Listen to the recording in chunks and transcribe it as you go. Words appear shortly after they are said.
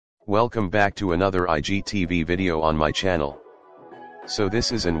Welcome back to another IGTV video on my channel. So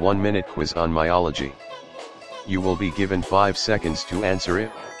this is an 1-minute quiz on myology. You will be given 5 seconds to answer it.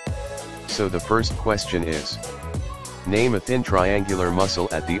 So the first question is, name a thin triangular muscle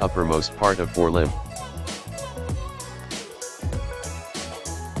at the uppermost part of forelimb.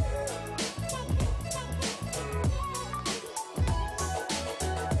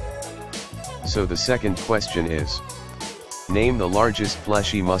 So the second question is, name the largest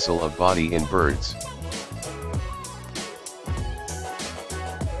fleshy muscle of body in birds.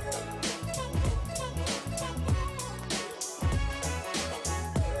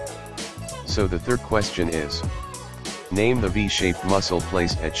 So the third question is, name the V-shaped muscle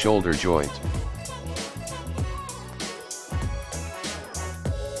placed at shoulder joint.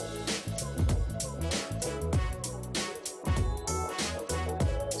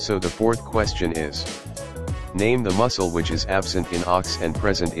 So the fourth question is, name the muscle which is absent in ox and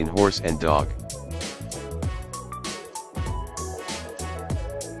present in horse and dog.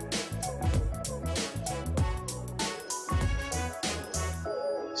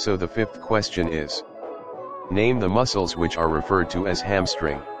 So the fifth question is, name the muscles which are referred to as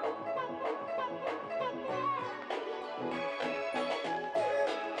hamstring.